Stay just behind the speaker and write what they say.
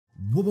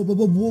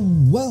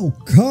Welcome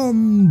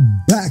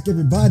back,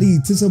 everybody,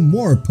 to some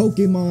more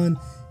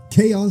Pokemon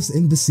Chaos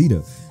in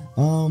Vesita.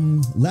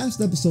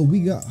 Last episode we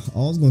got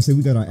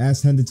our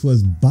ass handed to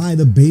us by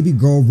the baby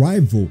girl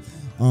rival.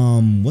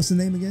 What's the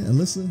name again?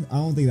 Alyssa? I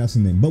don't think that's her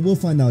name, but we'll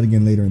find out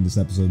again later in this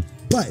episode.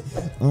 But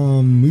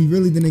we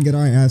really didn't get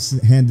our ass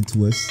handed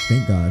to us,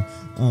 thank God.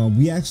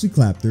 We actually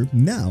clapped her.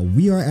 Now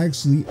we are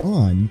actually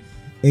on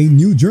a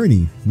new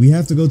journey. We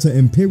have to go to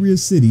Imperial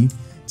City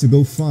to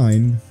go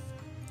find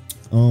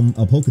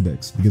a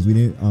Pokedex, because we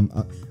didn't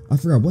I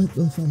forgot what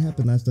the fuck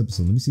happened last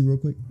episode. Let me see real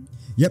quick.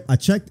 Yep, I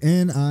checked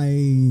and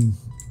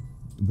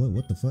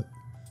what the fuck?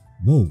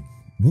 Whoa,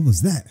 what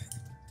was that?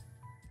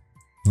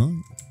 Huh?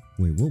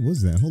 Wait, what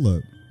was that? Hold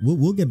up.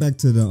 We'll get back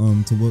to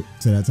the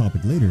to that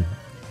topic later.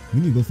 We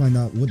need to go find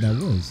out what that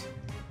was.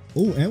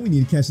 Oh, and we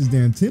need to catch this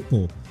damn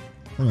temple.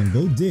 Hold on,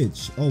 go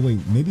ditch. Oh wait,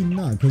 maybe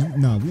not, cause we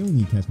don't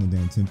need to catch no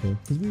damn temple,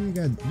 cause we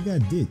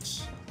got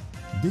ditch.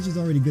 Ditch is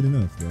already good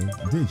enough, bro.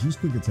 Ditch, use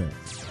quick attack.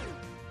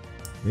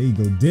 There you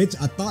go, ditch.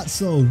 I thought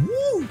so.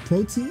 Woo!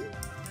 Protein.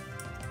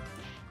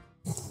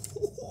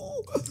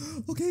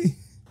 Okay.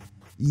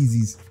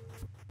 Easies.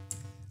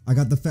 I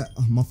got the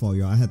my fault,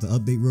 y'all. I had to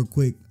update real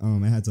quick.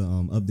 I had to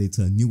update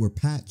to a newer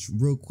patch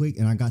real quick,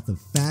 and I got the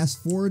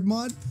fast forward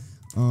mod.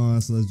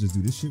 So let's just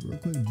do this shit real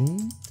quick.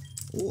 Boom.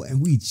 Oh,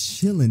 and we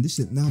chilling. This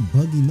shit not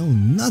buggy, no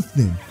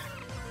nothing.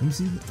 Let me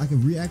see. I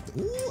can react.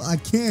 Oh, I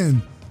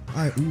can. All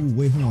right. Ooh,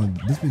 wait, hold on.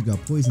 This bitch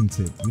got poison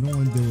tip. We don't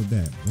want to deal with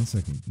that. 1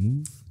 second.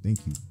 Move.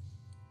 Thank you.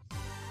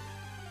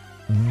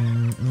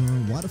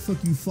 Why the fuck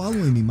you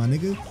following me, my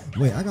nigga?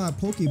 Wait, I got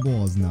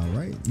Pokeballs now,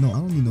 right? No, I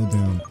don't need no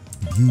damn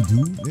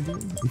Budew, nigga.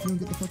 If you don't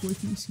get the fuck away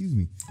from me, excuse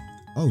me.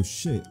 Oh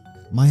shit,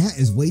 my hat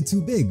is way too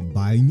big.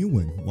 Buy a new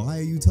one. Why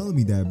are you telling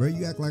me that, bro?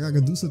 You act like I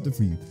could do something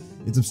for you.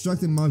 It's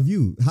obstructing my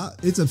view. How?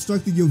 It's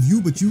obstructing your view,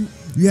 but you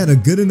had a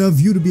good enough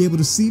view to be able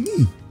to see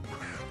me.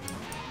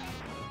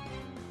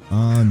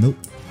 Nope.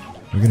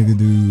 We're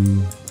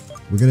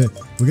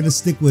gonna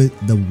stick with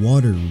the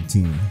water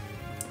routine.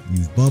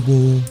 Use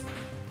bubble.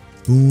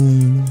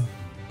 Boom.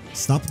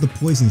 Stop the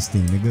poison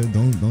sting, nigga.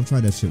 Don't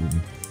try that shit with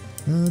me.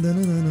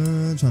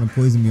 Trying to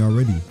poison me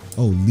already.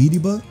 Oh,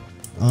 Ladybug?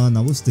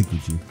 Now we'll stick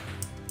with you.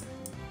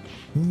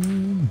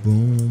 Boom,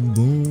 boom,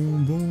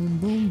 boom, boom,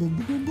 boom, boom,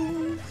 boom,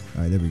 boom.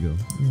 Alright, there we go.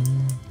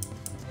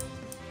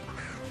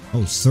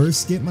 Oh, Sir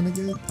Skip, my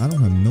nigga? I don't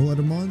have no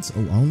other mons.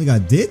 Oh, I only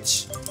got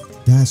Ditch?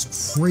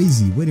 That's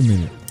crazy. Wait a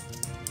minute.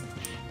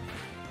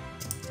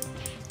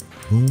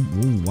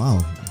 Boom. Oh,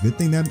 wow. Good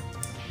thing that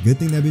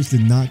bitch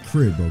did not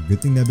crit, bro.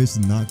 Good thing that bitch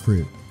did not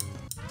crit.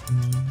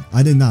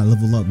 I did not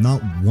level up,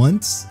 not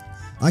once.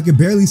 I could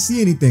barely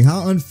see anything.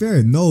 How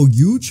unfair. No,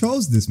 you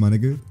chose this, my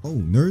nigga. Oh,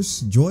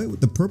 Nurse Joy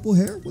with the purple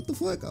hair? What the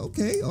fuck?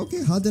 Okay.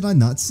 How did I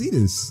not see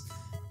this?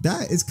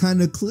 That is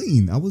kind of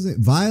clean. I wasn't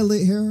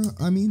violet hair.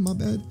 I mean, my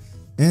bad.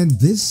 And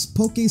this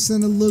Poke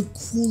Center look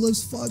cool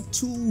as fuck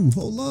too.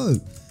 Hold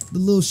up. The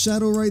little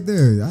shadow right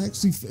there.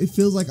 It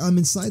feels like I'm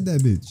inside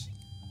that bitch.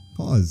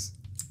 Pause.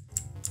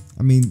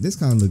 I mean, this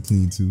kind of look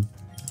clean too.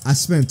 I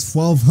spent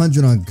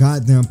 1,200 on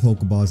goddamn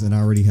Pokeballs and I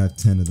already have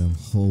 10 of them.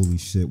 Holy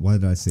shit, why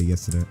did I say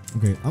yes to that?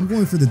 Okay, I'm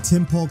going for the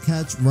Temple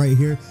catch right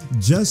here,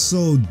 just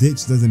so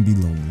Ditch doesn't be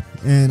lonely.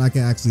 And I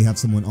can actually have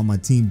someone on my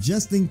team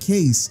just in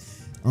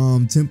case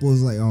Temple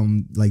is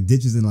like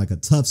Ditch is in like a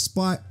tough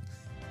spot.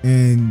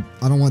 And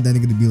I don't want that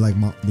nigga to be like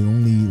the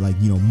only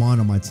mon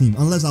on my team.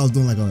 Unless I was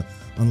doing like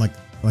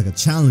a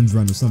challenge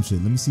run or some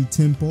shit. Let me see,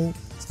 Temple.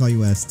 Let's call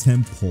you as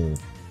Temple.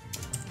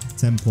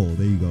 Temple,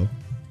 there you go.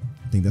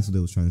 I think that's what they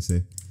was trying to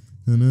say.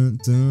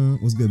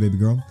 What's good, baby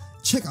girl?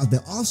 Check out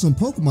the awesome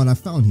Pokemon I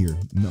found here.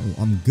 No,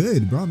 I'm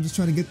good, bro. I'm just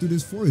trying to get through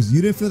this forest.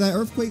 You didn't feel that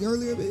earthquake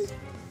earlier, bitch?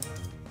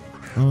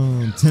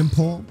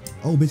 Temple.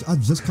 Oh, bitch, I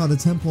just caught a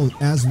Temple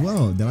as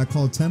well that I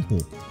called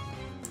Temple.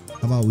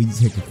 How about we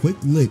take a quick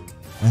lick?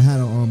 I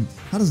had a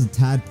how does a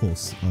Tadpole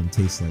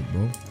taste like,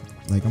 bro?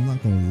 Like, I'm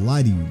not gonna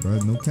lie to you, bro.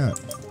 No cap.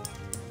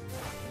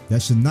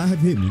 That should not have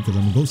hit me because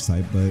I'm a ghost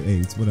type, but hey,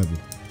 it's whatever.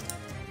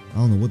 I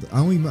don't know what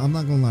I'm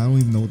not gonna lie, I don't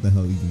even know what the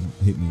hell even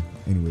hit me.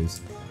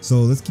 Anyways,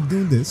 so let's keep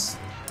doing this.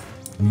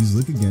 We use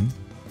lick again.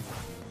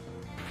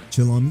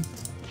 Chill on me.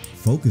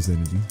 Focus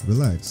energy.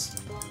 Relax.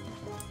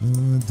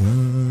 Ooh,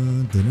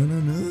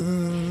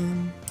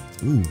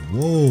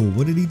 whoa,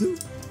 what did he do?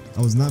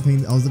 I was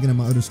looking at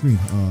my other screen.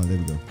 There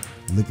we go.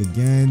 Lick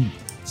again.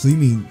 So you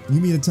mean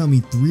to tell me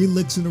 3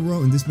 licks in a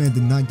row and this man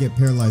did not get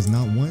paralyzed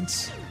not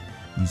once?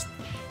 You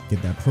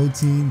get that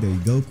protein. There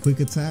you go. Quick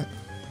attack.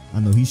 I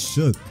know he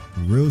shook.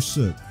 Real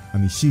shook. I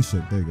mean, she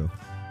shook. There you go.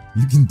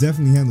 You can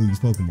definitely handle these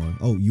Pokemon.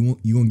 Oh, you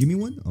gonna give me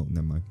one? Oh,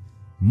 never mind.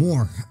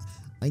 More.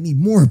 I need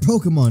more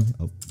Pokemon.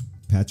 Oh,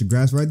 patch of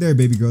grass right there,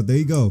 baby girl. There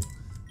you go.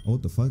 Oh,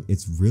 what the fuck?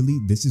 This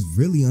is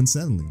really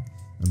unsettling.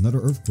 Another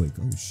earthquake.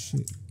 Oh,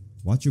 shit.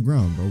 Watch your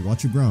ground, bro.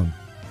 Watch your ground.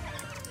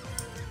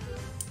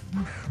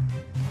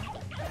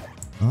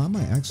 I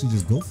might actually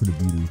just go for the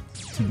Budew.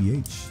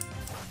 TBH.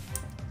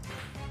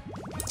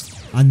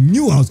 I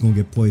knew I was gonna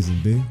get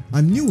poisoned, big.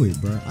 I knew it,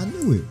 bro. I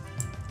knew it.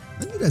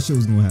 I knew that shit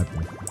was gonna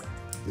happen.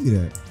 Look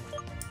at that.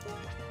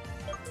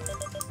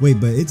 Wait,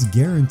 but it's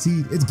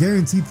guaranteed. It's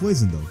guaranteed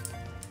poison though.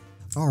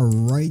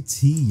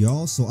 Alrighty,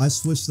 y'all. So I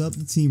switched up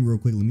the team real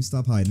quick. Let me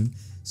stop hiding.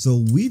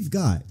 So we've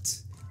got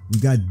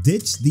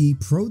Ditch the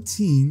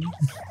protein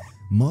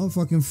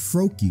motherfucking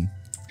Froakie.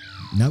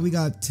 Now we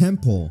got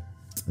Temple.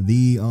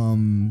 The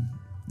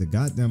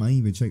goddamn, I didn't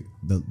even check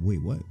the,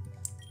 wait, what?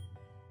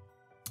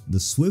 The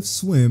Swift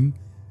Swim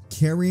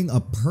carrying a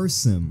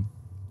person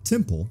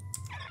Temple.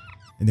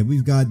 And then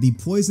we've got the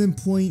Poison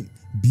Point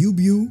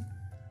Bew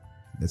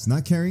that's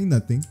not carrying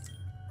nothing.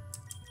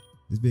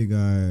 This big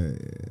guy,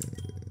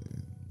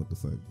 what the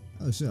fuck?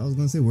 Oh shit, I was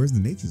gonna say where's the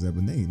natures at,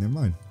 but nay, never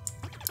mind.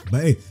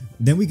 But hey,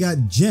 then we got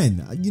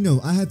Gen. You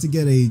know, I had to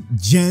get a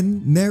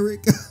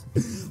generic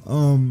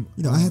you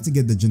know, I had to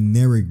get the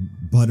generic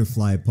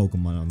butterfly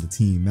Pokemon on the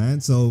team, man.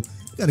 So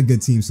we got a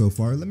good team so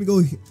far. Let me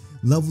go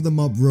level them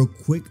up real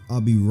quick. I'll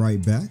be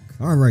right back.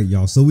 All right,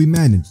 y'all. So we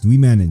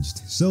managed.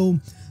 So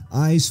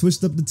I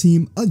switched up the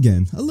team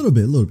again, a little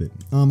bit.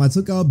 I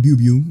took out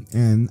Bew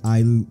and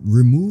I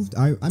removed,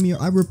 I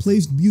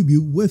replaced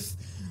Bew with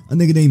a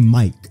nigga named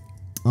Mike.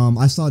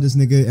 I saw this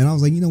nigga and I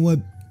was like, you know what?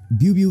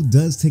 Bew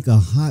does take a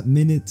hot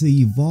minute to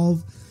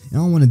evolve. And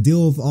I don't want to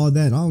deal with all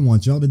that. I don't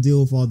want y'all to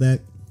deal with all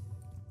that.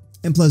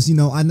 And plus, you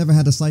know, I never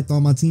had a Scyther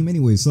on my team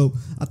anyway, so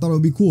I thought it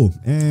would be cool.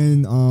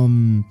 And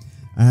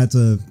I had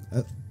to,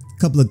 a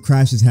couple of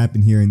crashes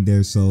happened here and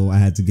there, so I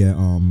had to get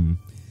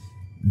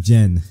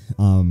Jen.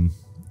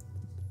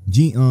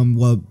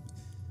 Well,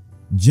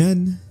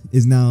 Jen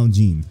is now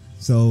Jean.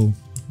 So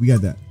we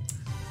got that.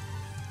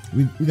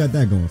 We got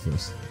that going for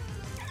us.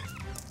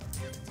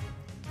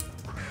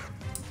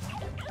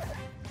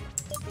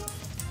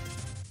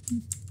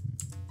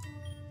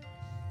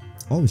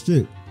 Oh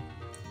shit.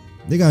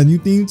 They got a new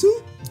theme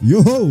too?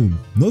 Yo,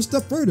 no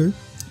step further.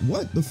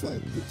 What the fuck?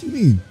 What you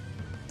mean?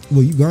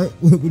 Well, you guard,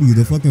 what are you,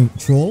 the fucking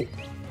troll?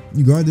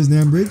 You guard this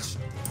damn bridge?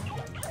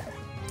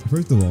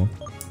 First of all,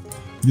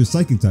 you're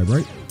psychic type,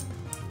 right?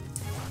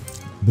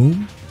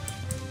 Boom.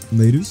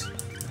 Laters.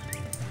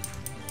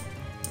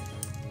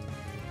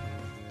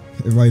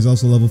 Everybody's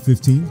also level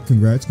 15.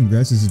 Congrats.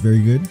 This is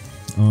very good.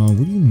 What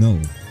do you know?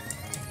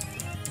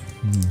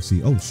 Let's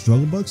see. Oh,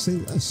 struggle bug, say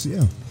less,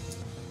 yeah.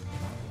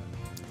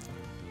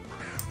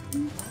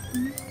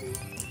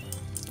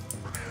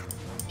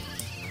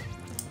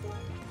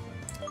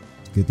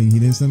 Good thing he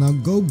didn't send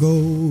out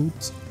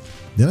Go-Goat.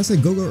 Did I say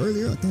Go-Go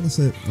earlier? I thought I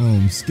said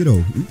Skiddo.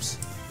 Oops.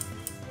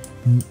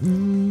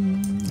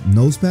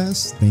 Nose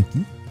pass. Thank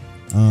you.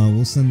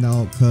 We'll send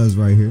out Cuz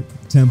right here.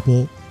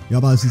 Temple. Y'all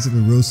about to see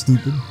something real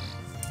stupid.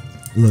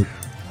 Look.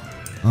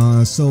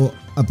 So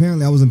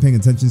apparently I wasn't paying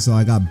attention, so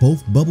I got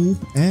both Bubble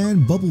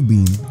and Bubble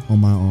Beam on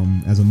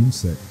my as a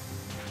moveset.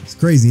 It's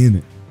crazy, isn't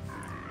it?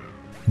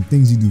 The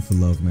things you do for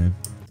love, man.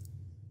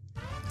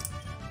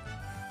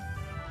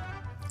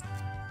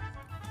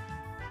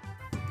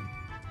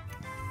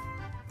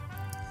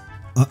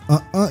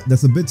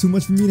 That's a bit too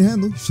much for me to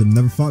handle. Should have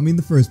never fought me in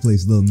the first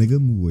place, little nigga.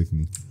 Move away from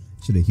me.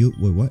 Should have healed.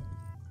 Wait, what?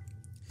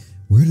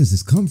 Where does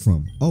this come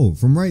from? Oh,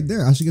 from right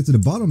there. I should get to the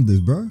bottom of this,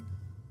 bro.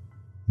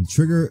 The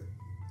trigger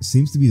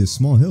seems to be the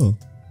small hill.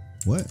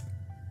 What?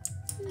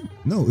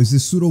 No, it's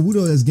this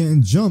Sudowoodo that's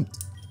getting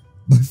jumped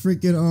by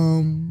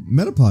freaking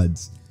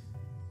Metapods.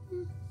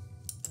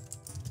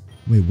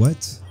 Wait,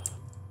 what?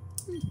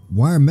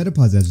 Why are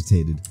Metapods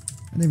agitated?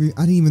 I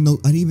didn't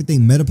even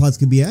think Metapods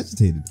could be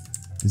agitated.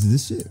 Is it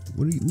this shit?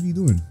 What are you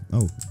doing?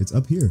 Oh, it's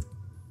up here.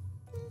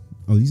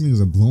 Oh, these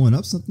niggas are blowing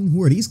up something?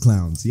 Who are these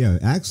clowns? Yeah,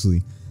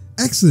 actually.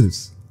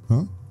 Exodus.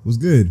 Huh? What's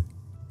good?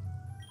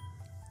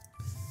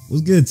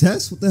 What's good,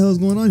 Tess? What the hell is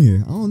going on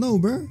here? I don't know,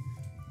 bro.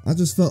 I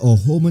just felt a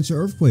whole bunch of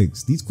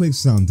earthquakes. These quakes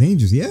sound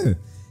dangerous. Yeah.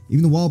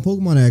 Even the wild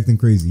Pokemon are acting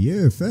crazy.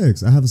 Yeah,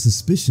 facts. I have a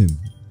suspicion.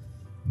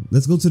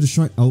 Let's go to the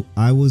shrine. Oh,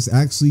 I was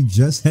actually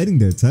just heading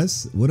there,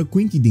 Tess. What a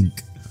quinky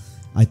dink.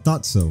 I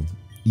thought so.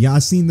 Yeah, I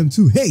seen them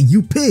too. Hey,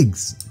 you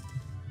pigs!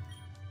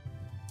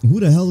 Who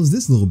the hell is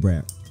this little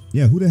brat?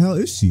 Yeah, who the hell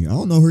is she? I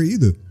don't know her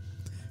either.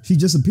 She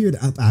just appeared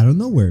out of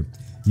nowhere.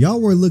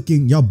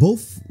 Y'all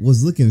both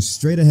was looking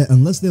straight ahead,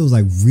 unless they was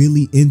like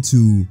really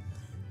into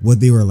what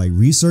they were like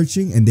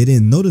researching and they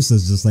didn't notice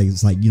us, just like,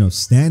 it's like, you know,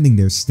 standing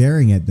there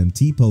staring at them,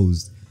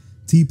 T-posed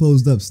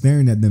up,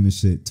 staring at them and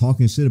shit,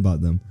 talking shit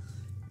about them.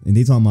 And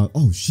they talking about,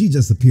 oh, she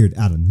just appeared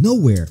out of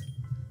nowhere.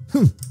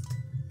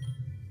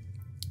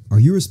 Are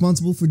you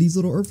responsible for these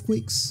little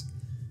earthquakes?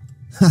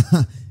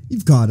 Haha.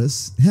 You've got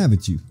us,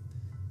 haven't you?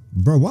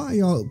 Bro, why are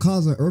y'all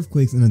causing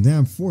earthquakes in a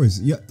damn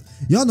forest?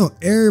 Y'all know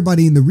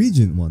everybody in the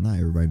region. Well, not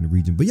everybody in the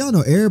region, but y'all know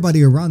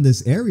everybody around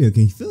this area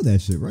can feel that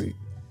shit, right?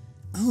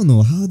 I don't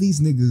know how these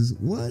niggas,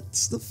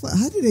 what's the fuck?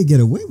 How did they get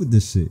away with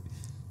this shit?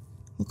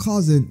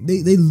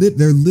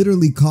 They're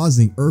literally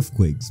causing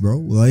earthquakes, bro.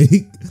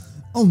 Like,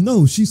 oh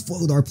no, she's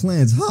foiled our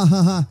plans. Ha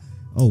ha ha.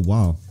 Oh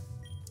wow.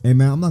 Hey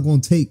man, I'm not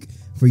gonna take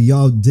for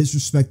y'all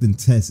disrespecting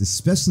Tess,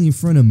 especially in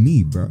front of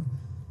me, bro.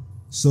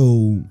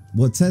 So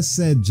what Tess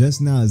said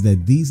just now is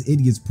that these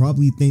idiots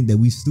probably think that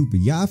we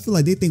stupid. Yeah, I feel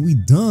like they think we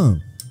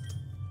dumb.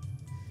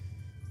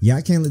 Yeah,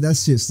 I can't let that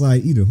shit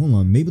slide either. Hold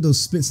on, maybe they'll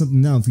spit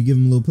something out if we give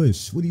them a little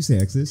push. What do you say,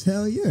 Exodus?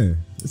 Hell yeah.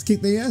 Let's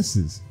kick their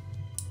asses.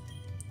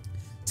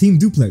 Team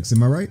Duplex,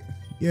 am I right?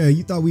 Yeah,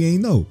 you thought we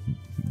ain't know.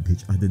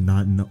 Bitch, I did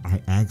not know. I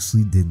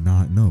actually did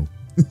not know.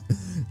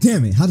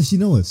 Damn it, how does she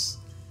know us?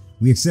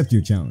 We accept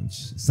your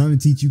challenge. It's time to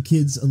teach you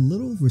kids a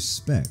little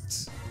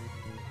respect.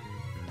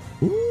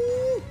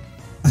 Ooh.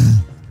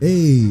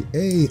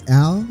 Hey,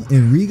 Al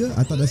and Riga?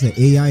 I thought that said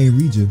AI and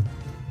Riga.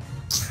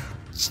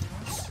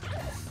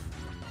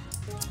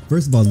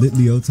 First of all, lit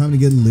Leo, time to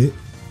get lit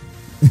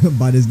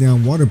by this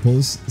damn water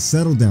post.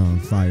 Settle down,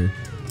 fire.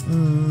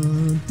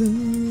 Ooh,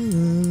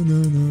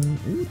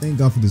 thank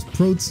God for this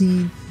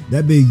protein.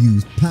 That big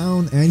used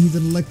pound, and he's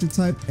an electric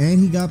type, and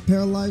he got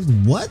paralyzed.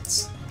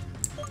 What?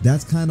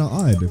 That's kind of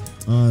odd.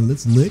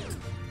 Let's lick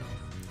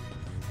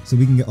so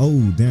we can get. Oh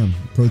damn,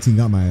 protein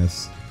got my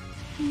ass.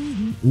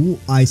 Ooh,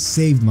 I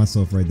saved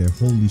myself right there.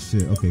 Holy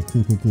shit. Okay,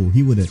 cool.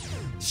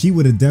 She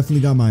would have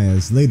definitely got my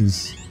ass.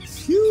 Laters.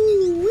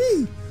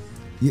 Phew.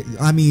 Yeah,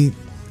 I mean,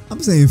 I'm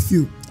saying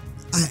phew.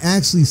 I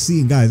actually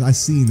seen, guys. I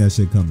seen that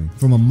shit coming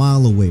from a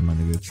mile away, my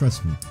nigga.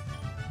 Trust me.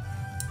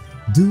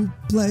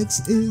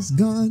 Duplex is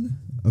gone.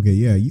 Okay,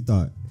 yeah, you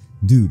thought,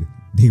 dude,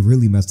 they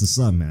really messed us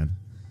up, man.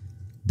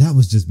 That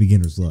was just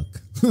beginner's luck.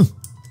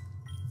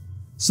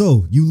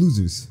 So, you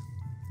losers.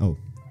 Oh,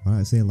 why did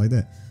I say it like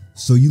that?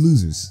 So, you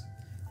losers.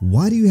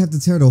 Why do you have to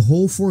tear the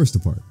whole forest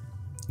apart?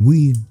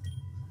 We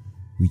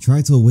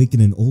tried to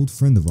awaken an old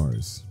friend of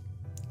ours.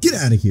 Get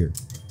out of here.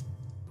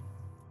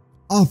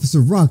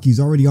 Officer Rocky's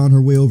already on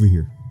her way over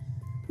here.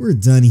 We're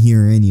done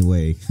here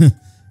anyway.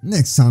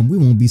 Next time, we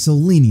won't be so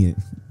lenient.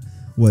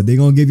 What, they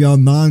gonna give y'all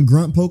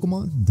non-grunt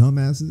Pokemon?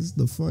 Dumbasses,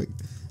 the fuck?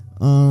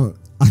 I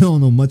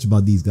don't know much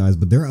about these guys,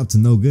 but they're up to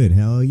no good.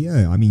 Hell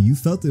yeah. I mean, you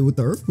felt it with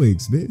the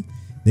earthquakes, man.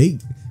 They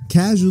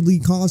casually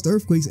caused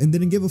earthquakes and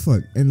didn't give a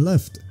fuck and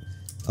left.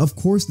 Of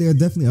course, they are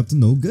definitely up to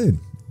no good.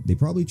 They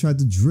probably tried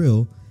to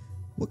drill.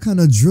 What kind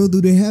of drill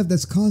do they have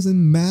that's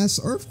causing mass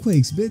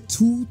earthquakes,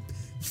 bitch?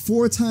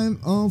 Four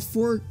different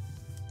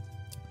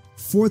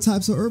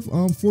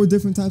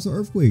types of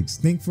earthquakes.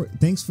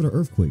 Thanks for the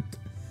earthquake.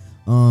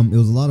 It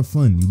was a lot of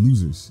fun, you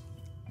losers.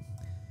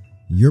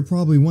 You're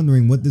probably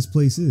wondering what this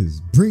place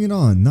is. Bring it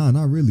on. Nah,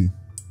 not really.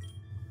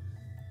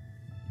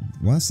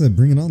 Why I said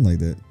bring it on like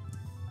that?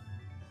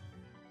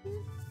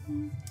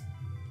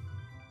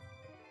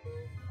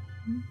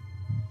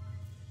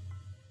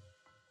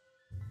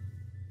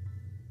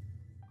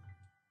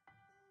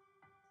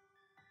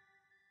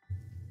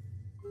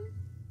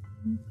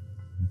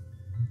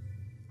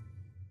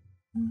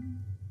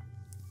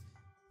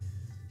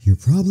 You're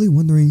probably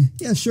wondering,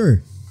 yeah,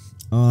 sure.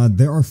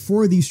 There are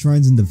 4 of these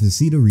shrines in the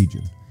Vesita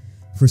region.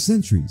 For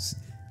centuries,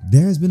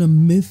 there has been a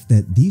myth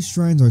that these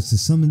shrines There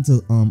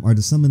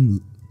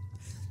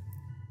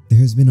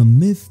has been a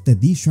myth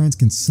that these shrines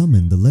can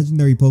summon the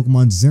legendary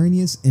Pokemon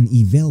Xerneas and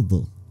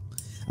Yveltal.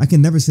 I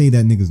can never say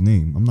that nigga's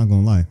name, I'm not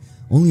gonna lie.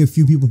 Only a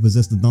few people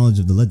possess the knowledge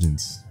of the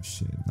legends.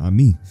 Shit, not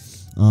me.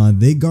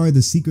 They guard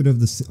the secret of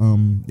the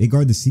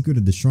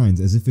shrines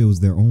as if it was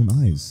their own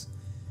eyes.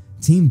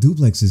 Team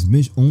Duplex's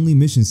only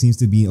mission seems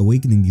to be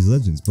awakening these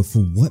legends, but for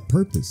what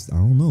purpose? I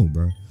don't know,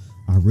 bro.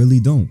 I really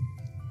don't.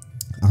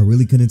 I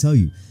really couldn't tell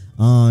you.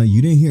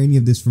 You didn't hear any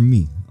of this from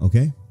me,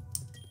 okay?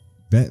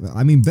 Bet.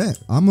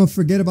 I'm gonna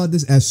forget about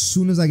this as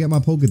soon as I get my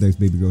Pokedex,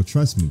 baby girl.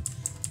 Trust me.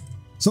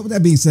 So with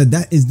that being said,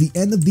 that is the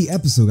end of the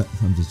episode.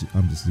 I'm just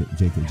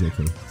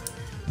JK.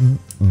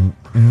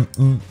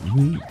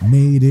 We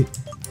made it.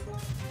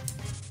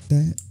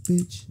 That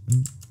bitch.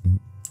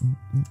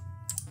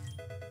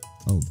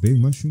 Oh, big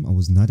mushroom? I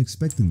was not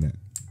expecting that.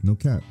 No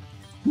cap.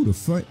 Who the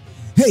fuck?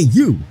 Hey,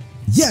 you!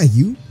 Yeah,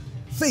 you!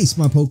 Face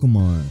my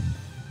Pokemon!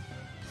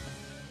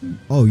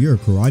 Oh, you're a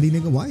karate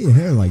nigga? Why your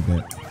hair like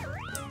that?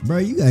 Bro,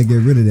 you gotta get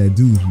rid of that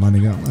dude, my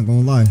nigga. I'm not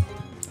gonna lie.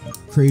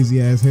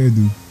 Crazy ass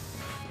hairdo.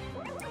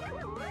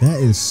 That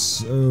is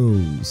so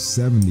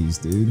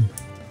 70s, dude.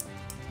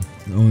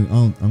 I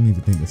don't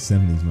even think it's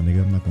 70s, my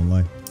nigga. I'm not gonna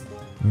lie.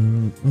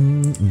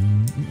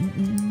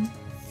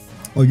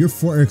 Oh, you're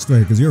 4X player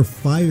because you're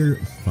fire.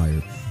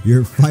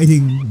 You're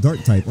fighting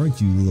dark type,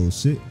 aren't you, you little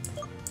shit?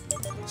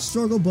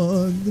 Struggle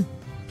bug.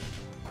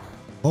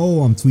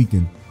 Oh, I'm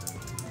tweaking.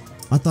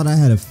 I thought I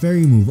had a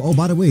fairy move. Oh,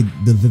 by the way,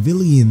 the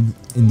Vivillon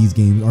in these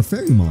games are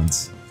fairy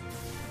mons.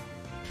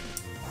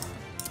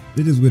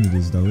 It is what it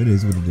is, though. It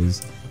is what it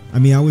is. I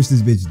mean, I wish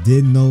this bitch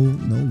did know,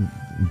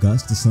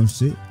 gust or some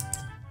shit.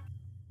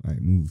 All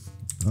right, move.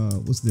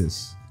 What's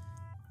this?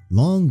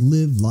 Long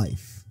live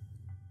life.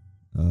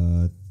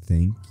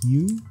 Thank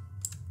you.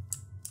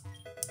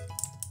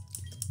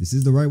 This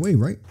is the right way,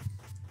 right?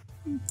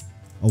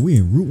 Are we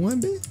in Route 1,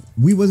 babe?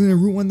 We wasn't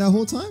in Route 1 that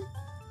whole time?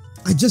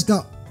 I just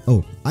got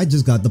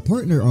the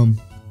partner,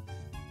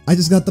 I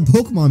just got the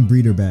Pokemon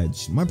breeder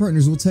badge. My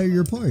partners will tear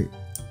you apart.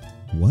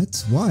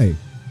 What? Why?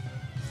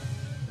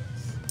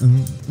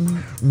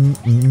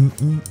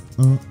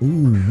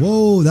 Ooh,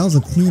 whoa, that was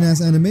a clean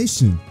ass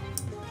animation.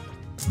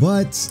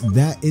 But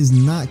that is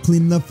not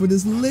clean enough for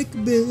this lick,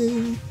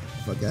 bitch.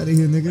 Fuck out of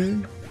here,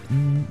 nigga.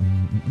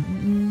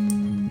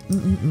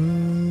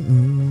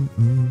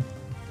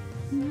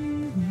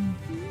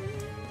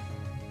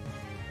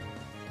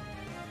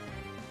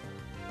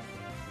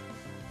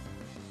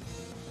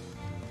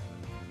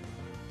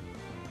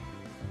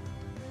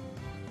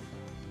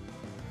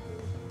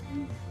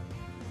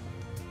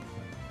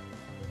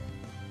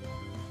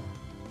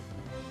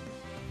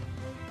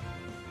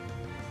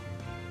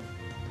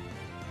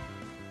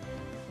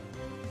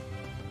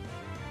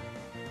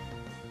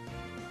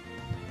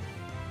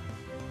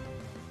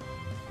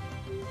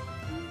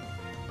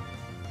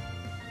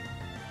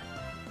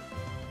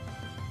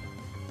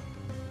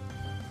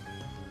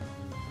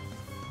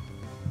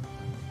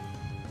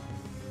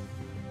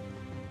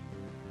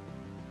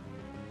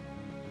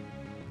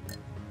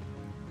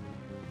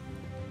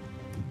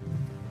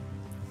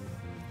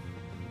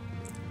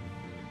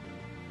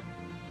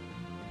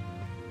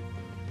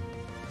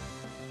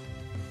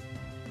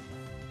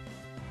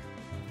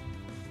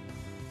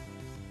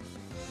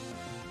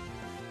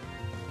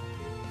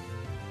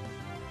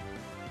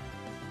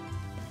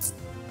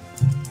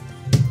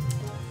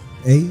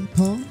 A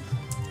Paul.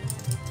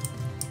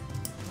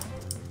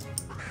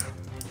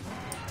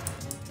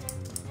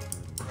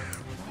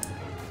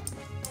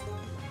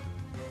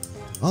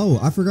 Oh,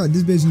 I forgot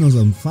this bitch knows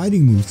some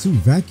fighting moves too.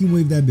 Vacuum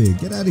wave that big.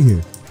 Get out of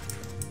here.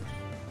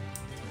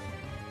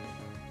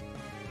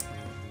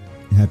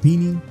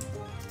 Happini.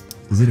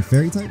 Is it a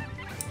fairy type?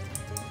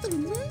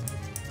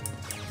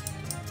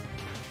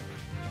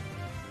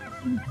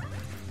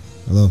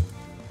 Hello.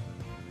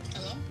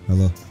 Hello?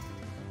 Hello.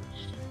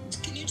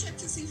 Can you check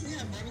to see if we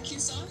have barbecue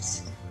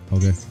sauce?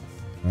 Okay.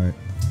 All right.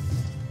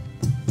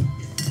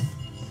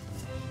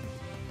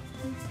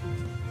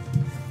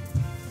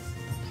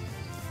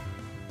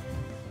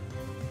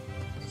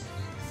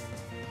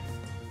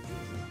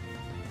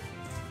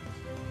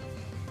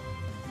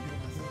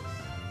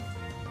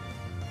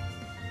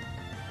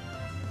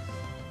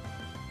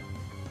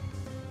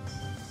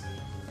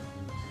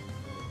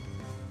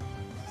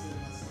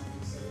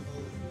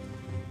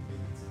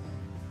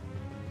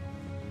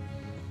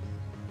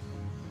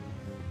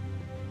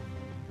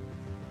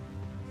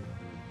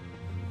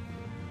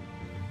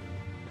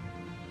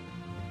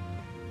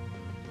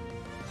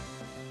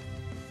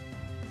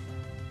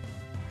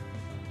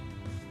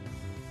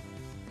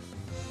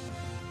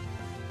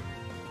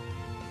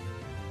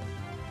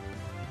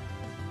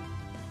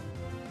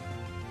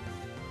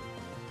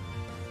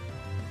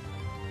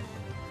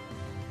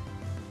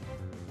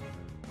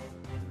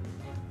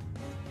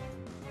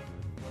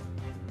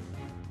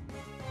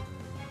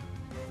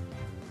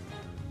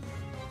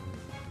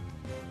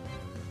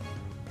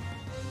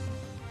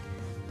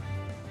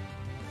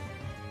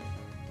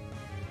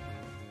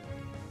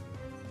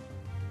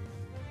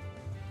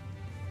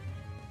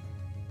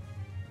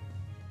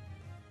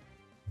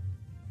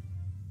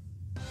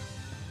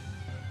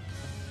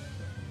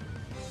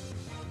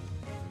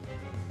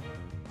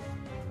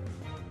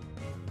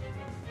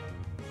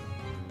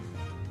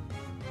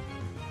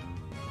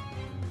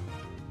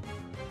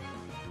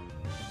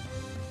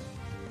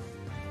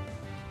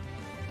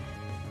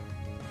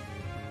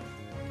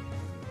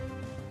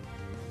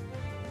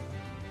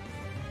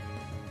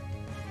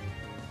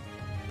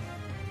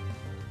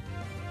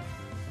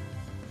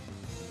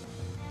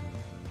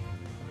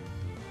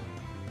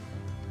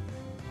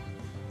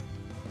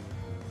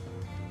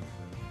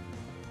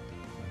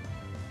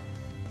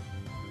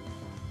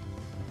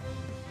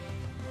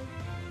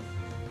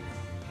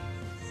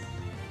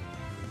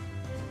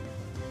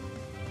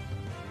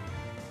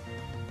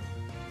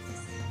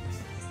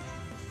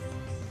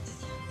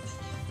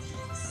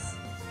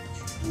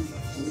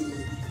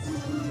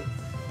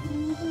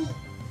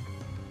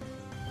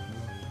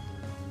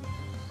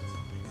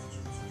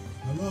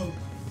 Hello.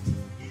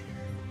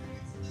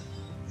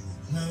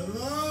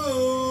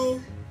 Hello.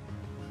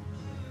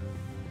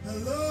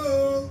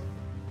 Hello.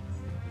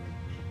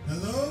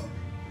 Hello.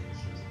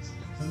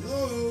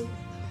 Hello.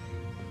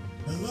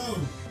 Hello.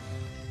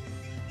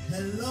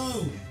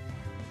 Hello.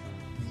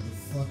 Get the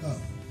fuck up.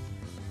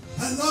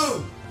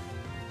 Hello.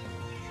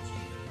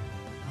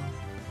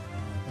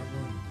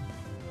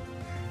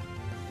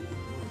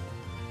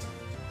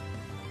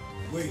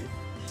 Wait.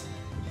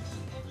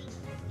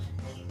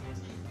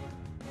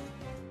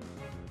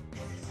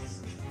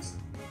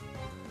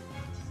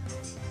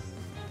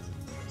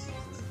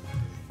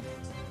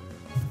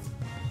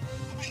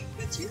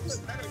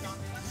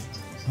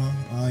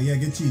 Huh? Yeah,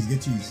 get cheese,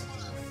 get cheese.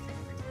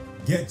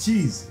 Get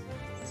cheese.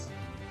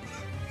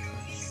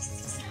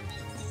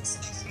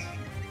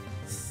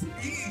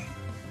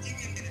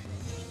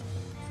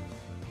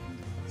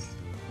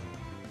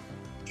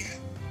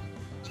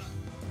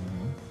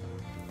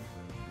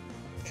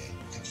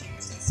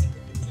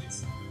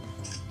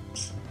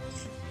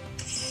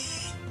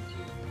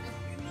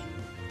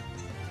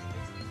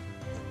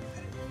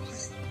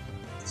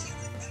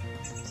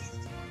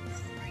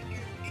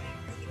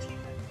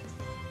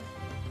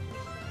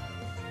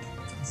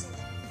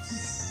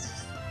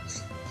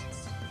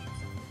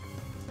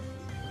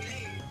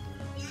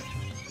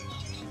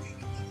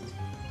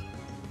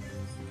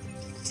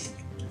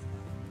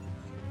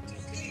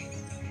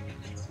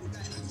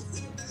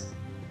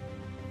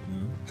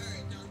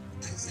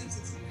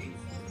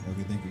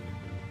 Okay, thank you.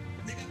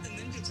 They got the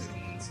Ninja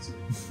Turtle ones too.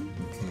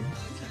 Okay.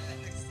 I'll try that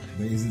next time.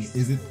 But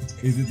is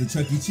it the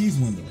Chuck E. Cheese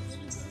one though?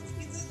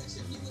 Ninja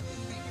Turtles pizza,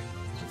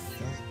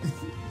 that should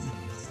be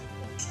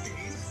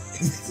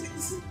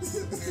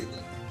looking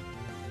bigger.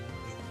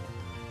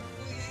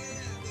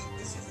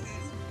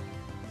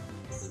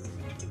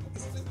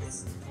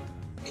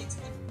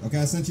 Okay,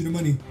 I sent you the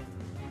money.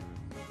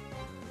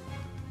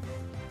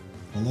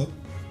 Hello?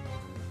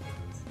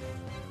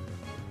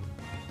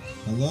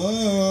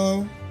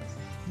 Hello?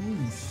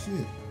 Holy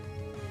shit.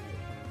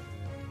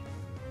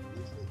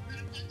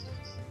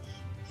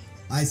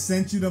 I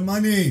sent you the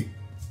money.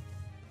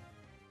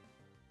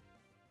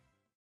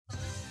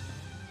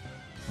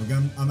 Okay,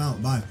 I'm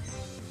out. Bye.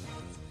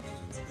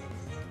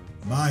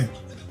 Bye.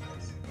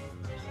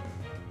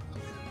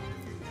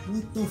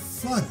 What the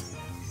fuck?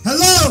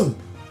 Hello?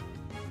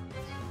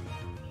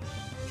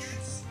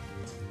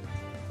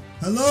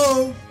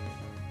 Hello?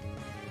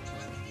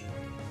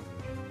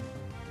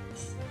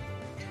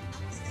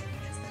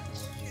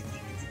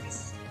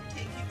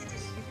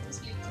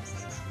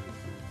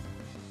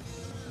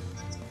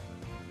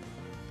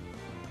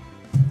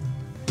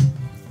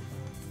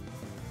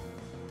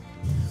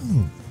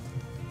 Oh.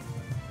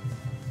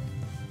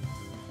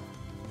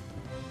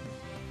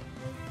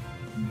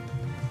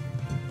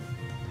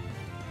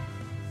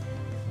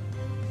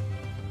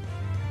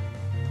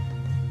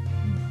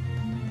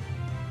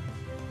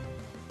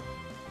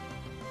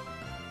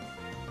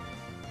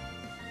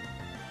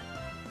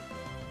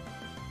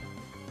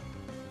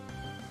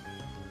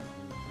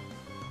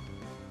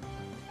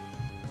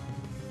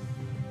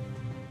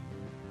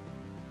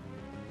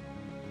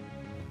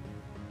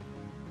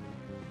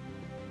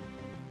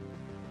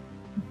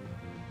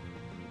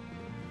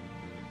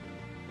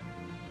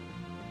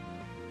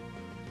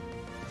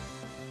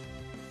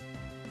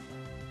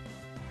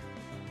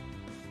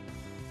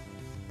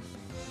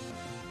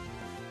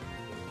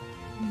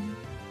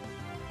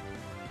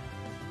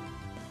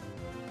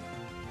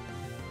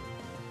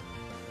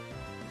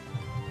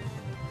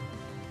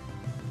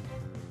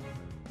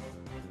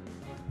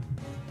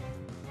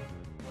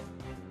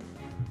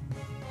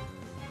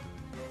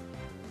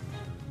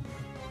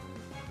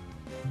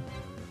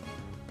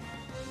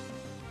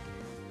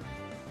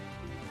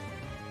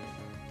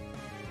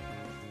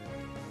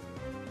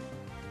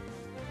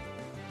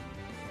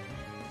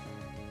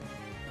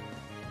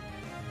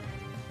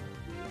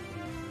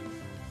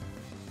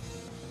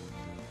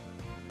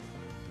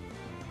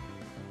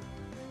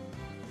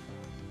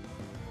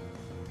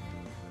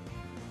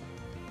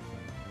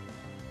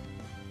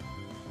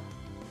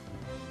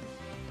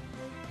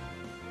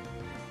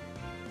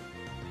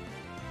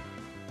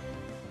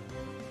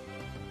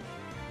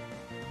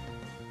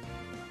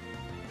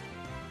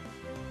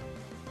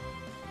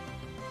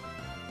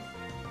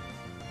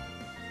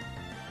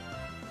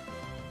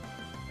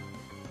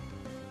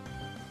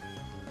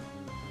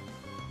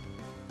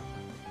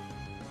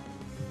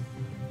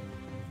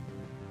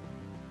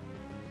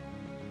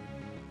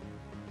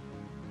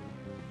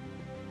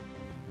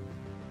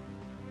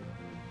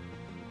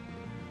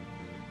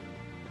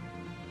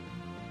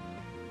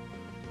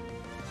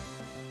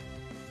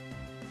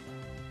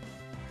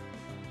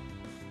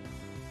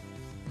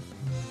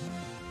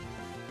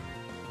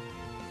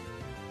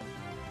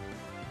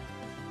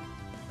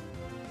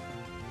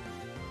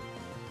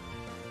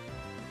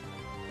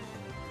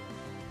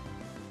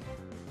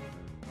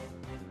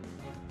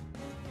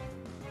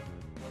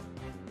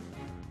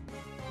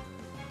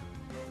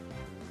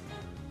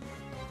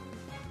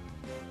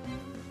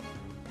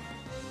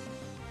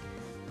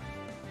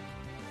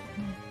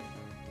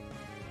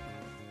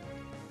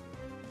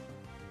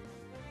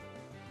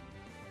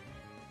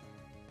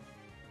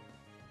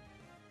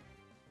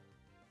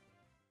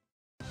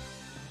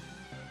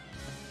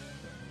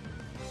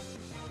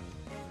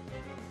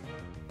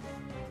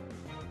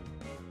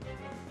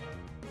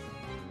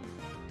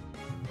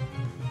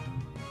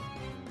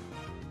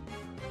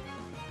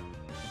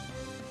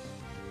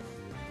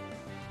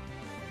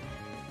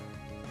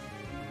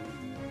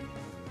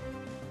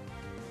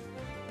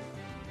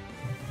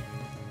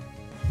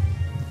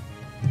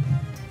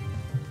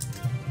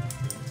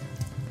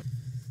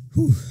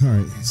 Whew, all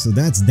right, so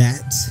that's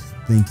that.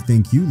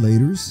 Thank you,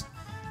 laters.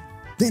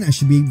 Then I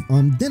should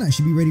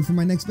be ready for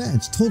my next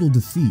badge. Total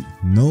defeat.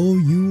 No,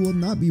 you will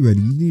not be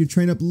ready. You need to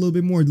train up a little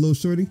bit more, little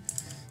shorty.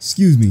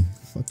 Excuse me.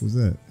 Fuck was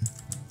that?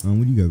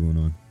 What do you got going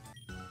on?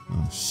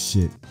 Oh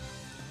shit.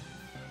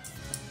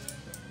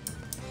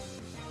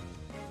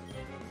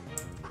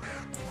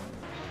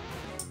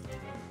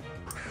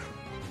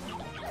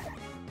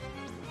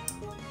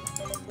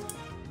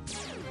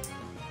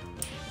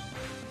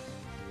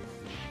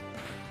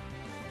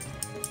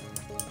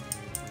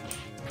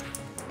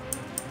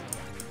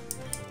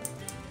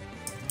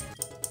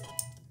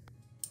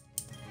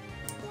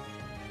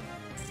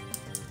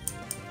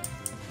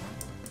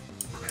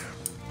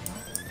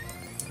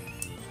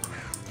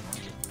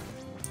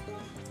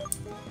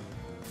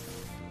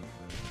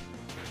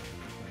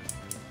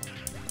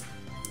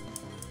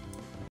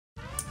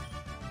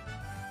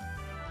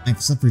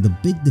 I've suffered a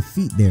big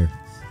defeat there.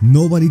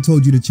 Nobody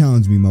told you to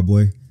challenge me, my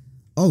boy.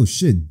 Oh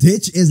shit,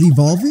 Ditch is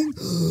evolving?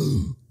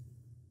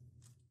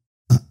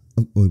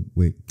 Oh,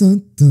 wait.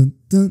 Dun, dun,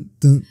 dun,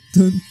 dun,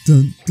 dun,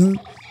 dun, dun.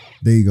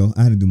 There you go.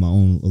 I had to do my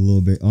own a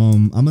little bit.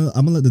 I'm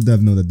gonna let the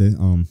dev know that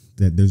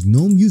that there's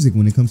no music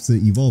when it comes to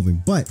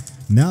evolving. But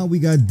now we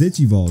got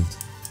Ditch evolved.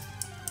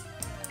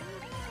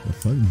 The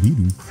fuck,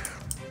 Bidoof?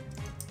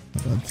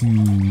 How about you,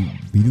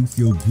 Bidoof,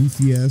 your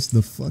goofy ass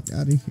the fuck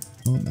out of here?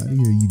 Out of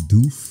here, you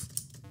doof.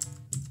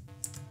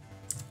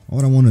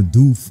 All I want a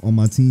doof on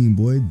my team,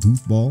 boy.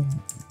 Doof ball.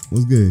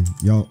 What's good,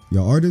 y'all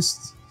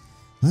artists?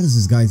 How does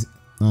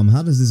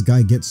this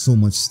guy get so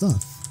much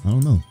stuff? I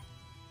don't know.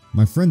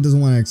 My friend doesn't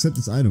want to accept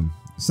this item.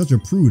 Such a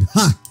prude.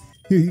 Ha!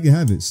 Here, you can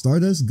have it.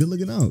 Stardust, good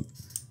looking out.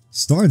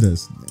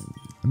 Stardust.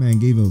 That man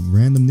gave a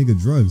random nigga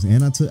drugs,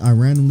 and I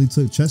randomly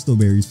took chesto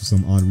berries for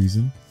some odd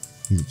reason.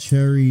 He's a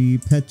cherry,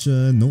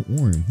 pecha, no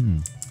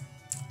orange.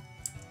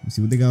 Let's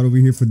see what they got over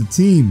here for the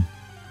team.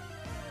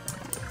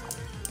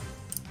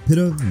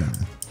 Pitta, nah.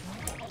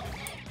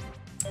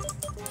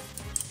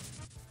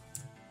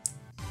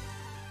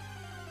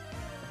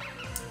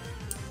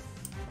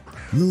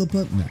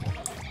 Lilliput, nah.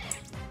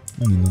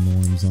 We don't need no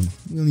norms on.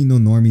 We don't need no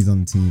normies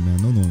on the team,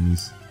 man. No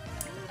normies.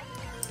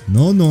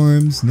 No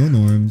norms. No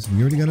norms.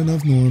 We already got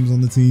enough norms on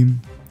the team.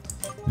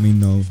 I mean,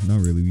 no, not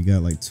really. We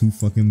got like 2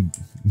 fucking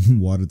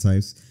water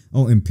types.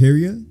 Oh,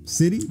 Imperia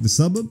City, the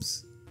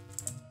suburbs.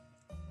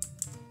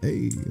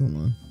 Hey, hold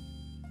on.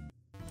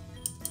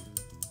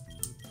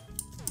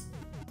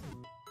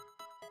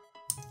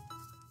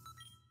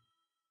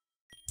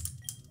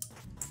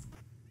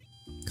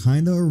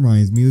 Kinda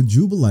reminds me of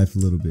Jubilife a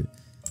little bit.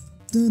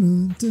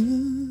 Dun,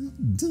 dun,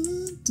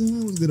 dun,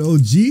 dun. What's good,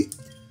 OG?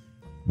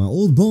 My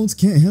old bones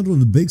can't handle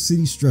the big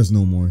city stress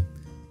no more.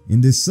 In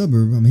this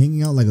suburb, I'm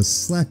hanging out like a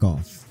slack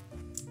off.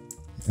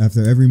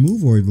 After every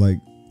move, or like,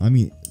 I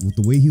mean, with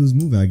the way he was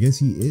moving, I guess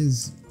he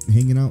is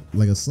hanging out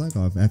like a slack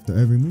off after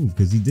every move,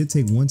 because he did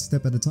take 1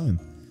 step at a time.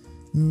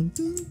 Dun,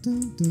 dun,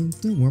 dun, dun,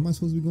 dun. Where am I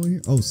supposed to be going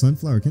here? Oh,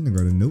 Sunflower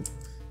Kindergarten. Nope,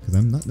 because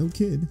I'm not no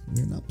kid.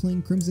 We're not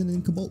playing Crimson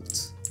and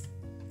Cobalt.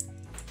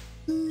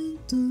 Dun,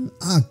 dun.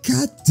 Ah,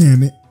 god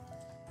damn it.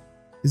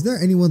 Is there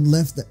anyone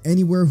left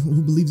anywhere who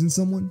believes in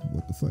someone?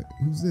 What the fuck?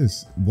 Who's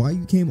this? Why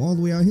you came all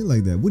the way out here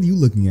like that? What are you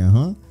looking at,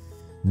 huh?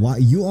 Why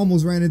you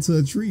almost ran into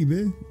a tree,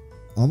 man?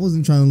 I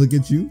wasn't trying to look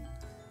at you.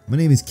 My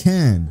name is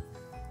Can,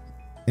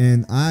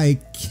 and I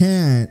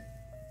can't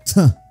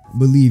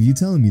believe you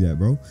telling me that,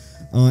 bro.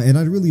 And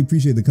I'd really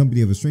appreciate the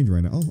company of a stranger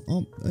right now.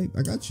 Oh,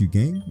 I got you,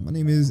 gang. My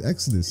name is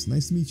Exodus.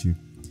 Nice to meet you.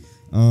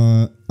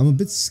 I'm a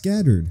bit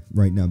scattered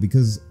right now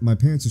because my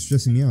parents are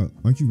stressing me out.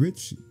 Aren't you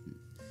rich?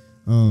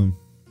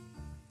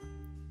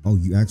 Oh,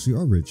 you actually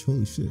are rich.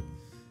 Holy shit.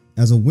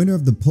 As a winner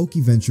of the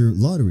Pokeventure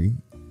lottery.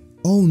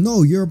 Oh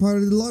no, you're a part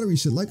of the lottery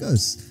shit like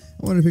us.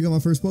 I wanted to pick up my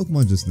first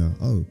Pokemon just now.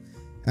 Oh,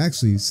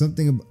 actually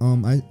something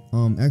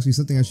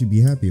I should be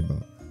happy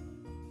about.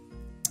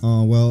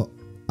 Well,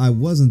 I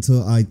was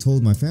until I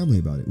told my family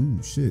about it.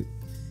 Ooh, shit.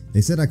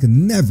 They said I could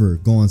never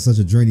go on such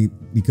a journey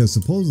because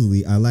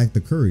supposedly I lack the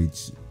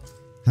courage.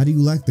 How do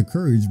you lack the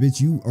courage, bitch?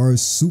 You are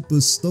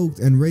super stoked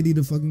and ready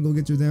to fucking go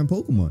get your damn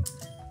Pokemon.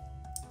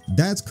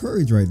 That's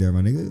courage right there,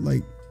 my nigga.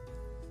 Like,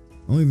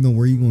 I don't even know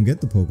where you gonna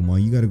get the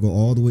Pokemon. You gotta go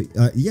all the way.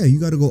 Yeah, you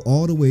gotta go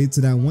all the way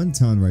to that one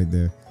town right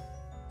there.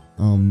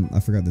 I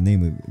forgot the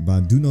name of it, but I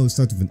do know it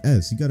starts with an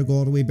S. You gotta go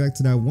all the way back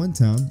to that one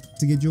town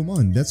to get your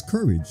one. That's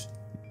courage.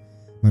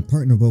 My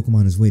partner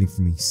Pokemon is waiting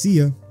for me. See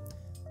ya.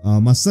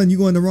 My son, you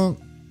going the wrong?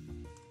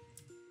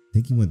 I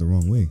think he went the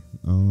wrong way.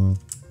 I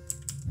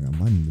got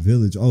mine in the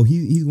village. Oh,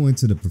 he's going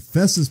to the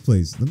professor's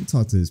place. Let me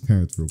talk to his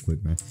parents real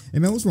quick, man. Hey,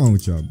 man, what's wrong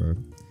with y'all, bro?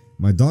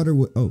 My daughter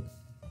would.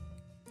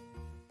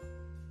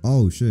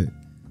 Oh, shit.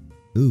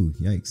 Ooh,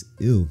 yikes.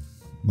 Ew.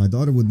 My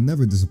daughter would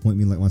never disappoint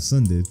me like my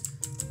son did.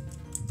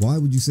 Why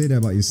would you say that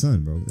about your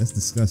son, bro? That's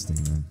disgusting,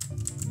 man.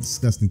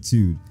 Disgusting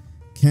dude.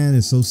 Can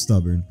is so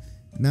stubborn.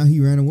 Now he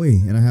ran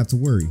away, and I have to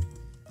worry.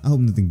 I hope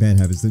nothing bad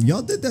happens to him.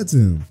 Y'all did that to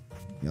him.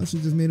 Y'all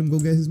should just made him go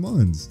get his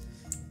mons.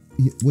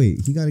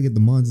 Wait, he gotta get the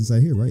mons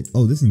inside here, right?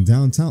 Oh, this in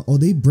downtown. Oh,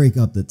 they break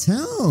up the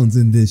towns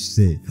in this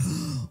shit.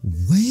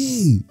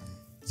 Wait.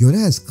 Yo,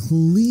 that's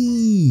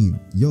clean.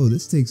 Yo,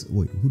 this takes.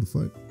 Wait, who the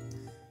fuck?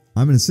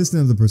 I'm an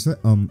assistant of the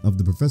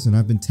professor, and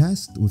I've been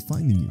tasked with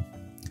finding you.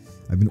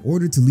 I've been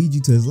ordered to lead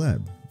you to his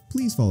lab.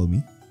 Please follow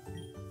me.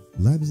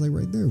 Lab is like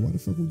right there. Why the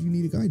fuck would you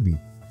need to guide me?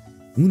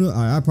 Una,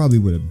 I probably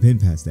would have been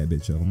past that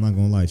bitch, yo. I'm not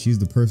gonna lie. She's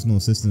the personal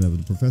assistant of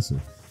the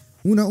professor.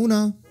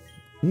 Una,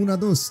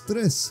 dos,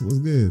 tres. What's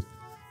good?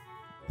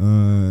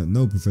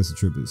 No, Professor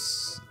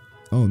Tribbis.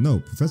 Oh no,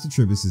 Professor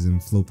Tribbis is in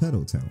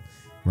Flopeto Town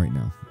right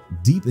now,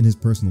 deep in his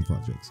personal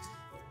projects.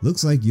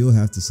 Looks like you'll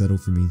have to settle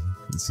for me,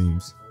 it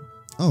seems.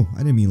 Oh, I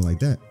didn't mean it like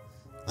that.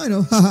 I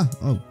know, haha.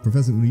 Oh,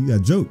 Professor, you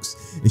got jokes.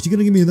 Is she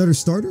gonna give me another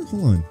starter?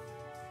 Hold on.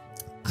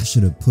 I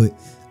should have put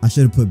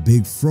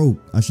Big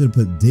Frope. I should have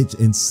put Ditch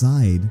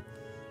inside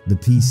the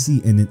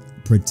PC and then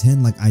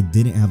pretend like I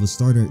didn't have a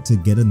starter to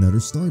get another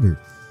starter.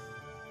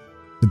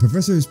 The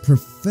professor is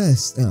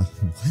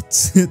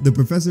The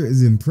professor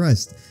is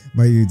impressed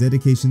by your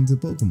dedication to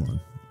Pokemon.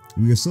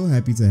 We are so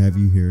happy to have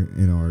you here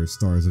in our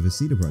Stars of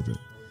Vesita project.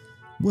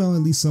 Well,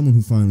 at least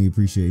someone finally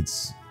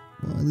appreciates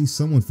my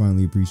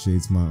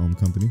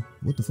company.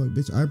 What the fuck,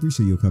 bitch? I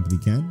appreciate your company,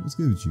 Ken. What's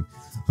good with you?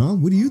 Huh?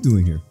 What are you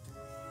doing here?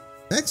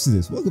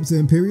 Exodus, welcome to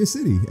Imperial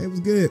City. Hey, what's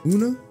good,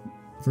 Una?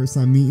 First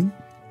time meeting.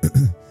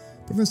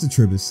 Professor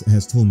Tribus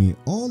has told me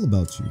all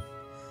about you.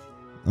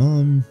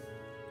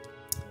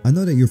 I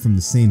know that you're from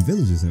the same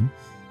village as him,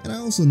 and I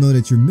also know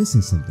that you're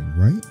missing something,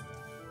 right?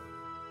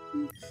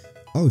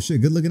 Oh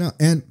shit, good looking out.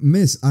 And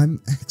miss,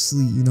 I'm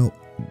actually,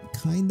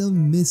 kind of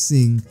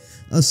missing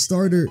a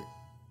starter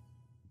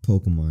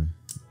Pokemon.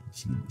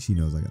 She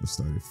knows I got a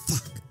starter.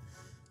 Fuck.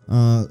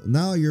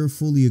 Now you're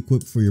fully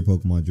equipped for your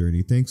Pokemon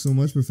journey. Thanks so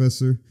much,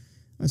 Professor.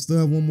 I still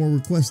have one more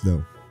request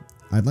though.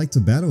 I'd like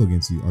to battle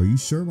against you. Are you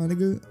sure, my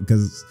nigga?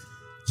 Because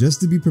just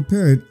to be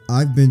prepared,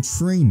 I've been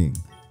training.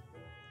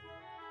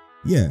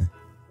 Yeah,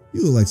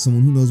 you look like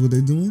someone who knows what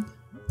they're doing.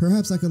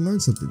 Perhaps I can learn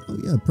something. Oh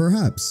yeah,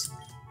 perhaps.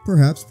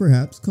 Perhaps.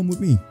 Come with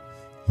me.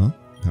 Huh?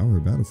 Power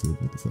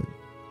battlefield. What the fuck?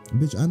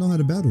 Bitch, I know how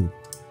to battle.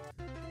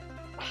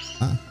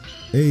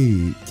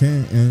 Hey,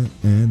 can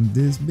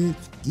this bitch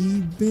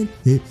even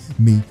hit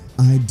me?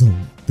 I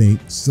don't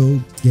think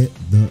so. Get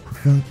the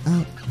fuck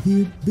out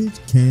here, bitch.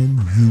 Can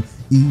you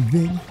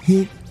even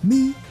hit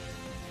me?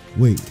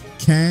 Wait,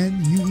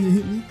 can you even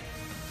hit me?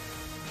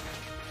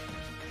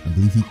 I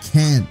believe he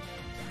can.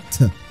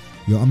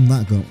 Yo, I'm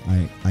not gonna.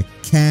 I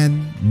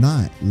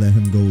cannot let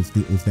him go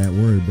with that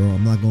word, bro.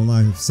 I'm not gonna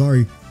lie.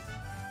 Sorry.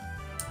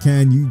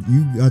 Can you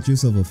got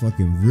yourself a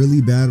fucking really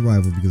bad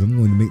rival because I'm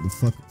going to make the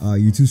fuck.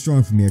 You're too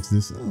strong for me,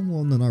 Exodus. Oh,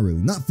 well, no, not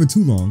really. Not for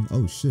too long.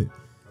 Oh shit.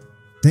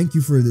 Thank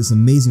you for this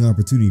amazing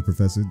opportunity,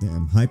 Professor.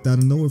 Damn, hyped out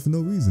of nowhere for no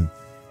reason.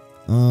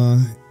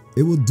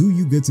 It will do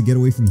you good to get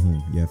away from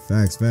home. Yeah,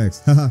 facts.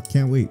 Haha,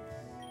 can't wait.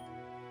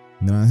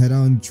 Then I head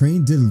out and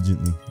train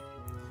diligently.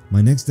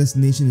 My next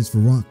destination is for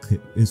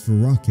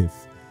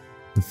Rockcliffe.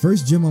 The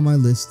first gym on my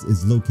list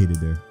is located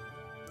there.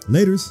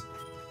 Laters.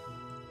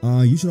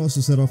 You should also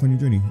set off on your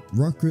journey.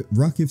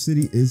 Rockcliffe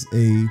City is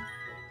a...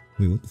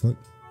 Wait, what the fuck?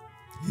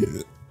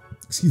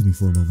 Excuse me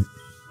for a moment.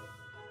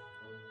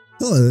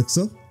 Hello,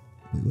 Alexo.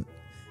 Wait, what?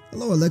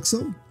 Hello,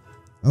 Alexo.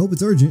 I hope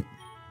it's urgent.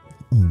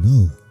 Oh,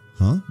 no.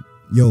 Huh?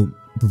 Yo,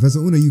 Professor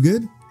Una, you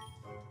good?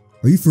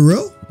 Are you for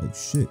real? Oh,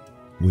 shit.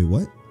 Wait,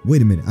 what?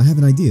 Wait a minute. I have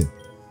an idea.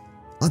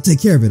 I'll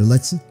take care of it,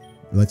 Alexo.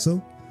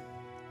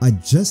 I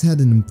just had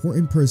the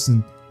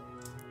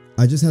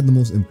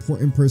most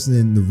important person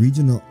in the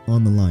region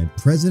on the line.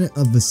 President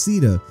of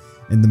Vesita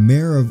and the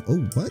mayor of... Oh,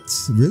 what?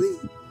 Really?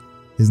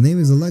 His name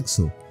is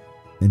Alexo.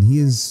 And he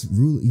has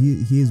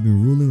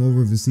been ruling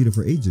over Vesita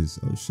for ages.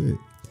 Oh, shit.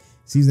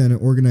 Seems that an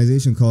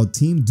organization called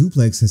Team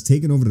Duplex has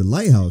taken over the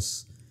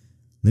lighthouse.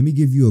 Let me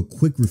give you a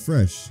quick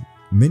refresh.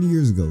 Many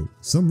years ago,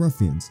 some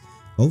ruffians...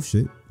 Oh,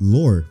 shit.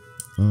 Lore.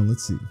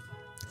 Let's see.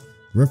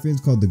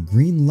 Ruffians called the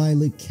Green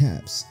Lilac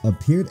Caps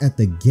appeared at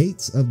the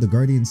gates of the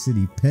Guardian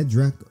City,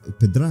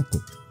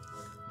 Pedraco.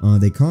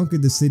 They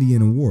conquered the city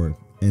in a war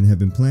and have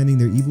been planning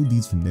their evil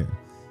deeds from there.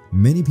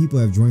 Many people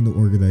have joined the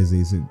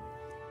organization.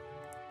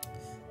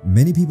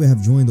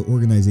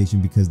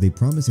 Because they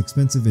promise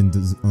expensive and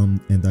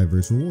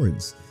diverse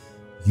rewards.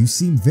 You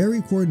seem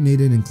very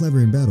coordinated and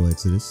clever in battle,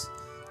 Exodus.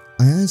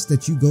 I ask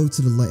that you go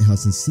to the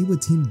lighthouse and see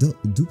what Team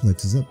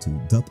Duplex is up to.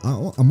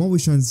 I'm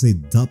always trying to say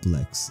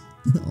Duplex.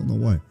 I don't know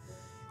why.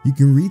 You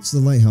can reach the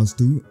lighthouse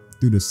through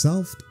the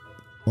south.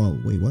 Oh,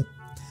 wait, what?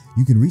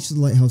 You can reach the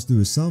lighthouse through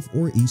the south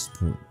or east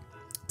port.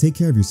 Take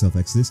care of yourself,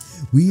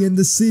 Exodus. We in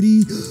the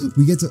city.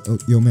 We get to... Oh,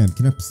 yo, ma'am,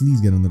 can I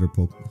please get another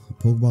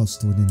Pokeball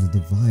stored in the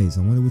device?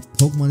 I wonder which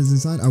Pokemon is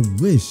inside. I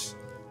wish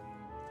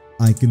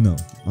I could know.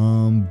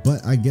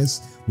 But I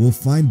guess we'll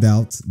find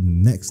out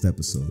next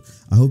episode.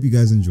 I hope you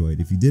guys enjoyed.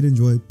 If you did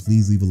enjoy,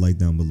 please leave a like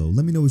down below.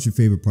 Let me know what your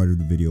favorite part of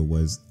the video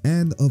was.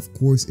 And, of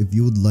course, if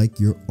you would like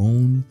your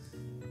own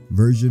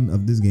version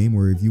of this game,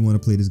 or if you want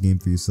to play this game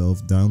for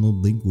yourself,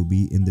 download link will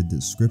be in the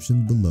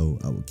description below.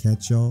 I will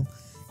catch y'all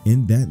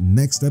in that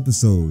next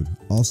episode.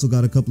 Also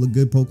got a couple of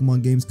good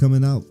Pokemon games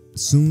coming out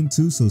soon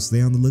too, so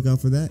stay on the lookout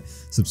for that.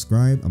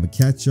 Subscribe. I'm gonna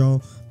catch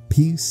y'all.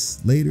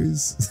 Peace.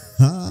 Laters.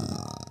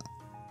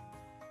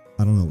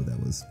 I don't know what that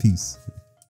was. Peace.